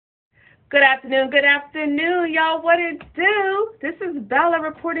Good afternoon, y'all. What it do? This is Bella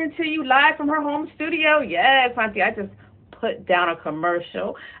reporting to you live from her home studio. Yes, auntie, I just put down a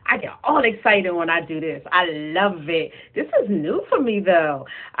commercial. I get all excited when I do this. I love it. This is new for me, though.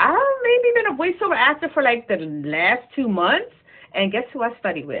 I've maybe been a voiceover actor for like the last 2 months, and guess who I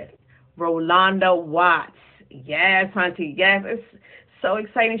study with? Rolonda Watts. Yes, auntie, yes. It's so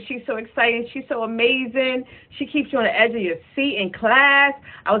exciting. She's so exciting. She's so amazing. She keeps you on the edge of your seat in class.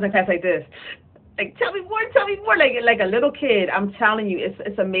 I was in class like this. Like, tell me more, like a little kid. I'm telling you,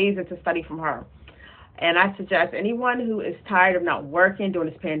 it's amazing to study from her. And I suggest anyone who is tired of not working during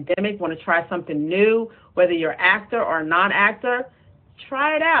this pandemic, want to try something new, whether you're an actor or a non-actor,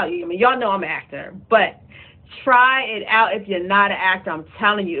 try it out. I mean, y'all know I'm an actor, but try it out if you're not an actor. I'm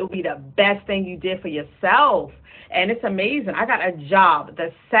telling you, it'll be the best thing you did for yourself. And it's amazing. I got a job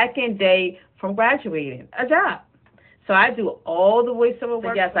the second day from graduating, a job. So I do all the voiceover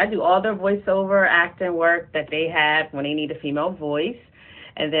work. Yes, I do all the voiceover acting work that they have when they need a female voice.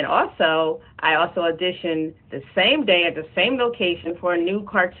 And then also, I also audition the same day at the same location for a new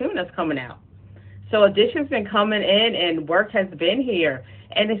cartoon that's coming out. So auditions been coming in and work has been here.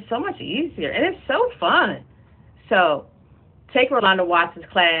 And it's so much easier. And it's so fun. So take Rolonda Watts'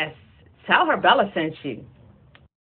 class. Tell her Bella sent you.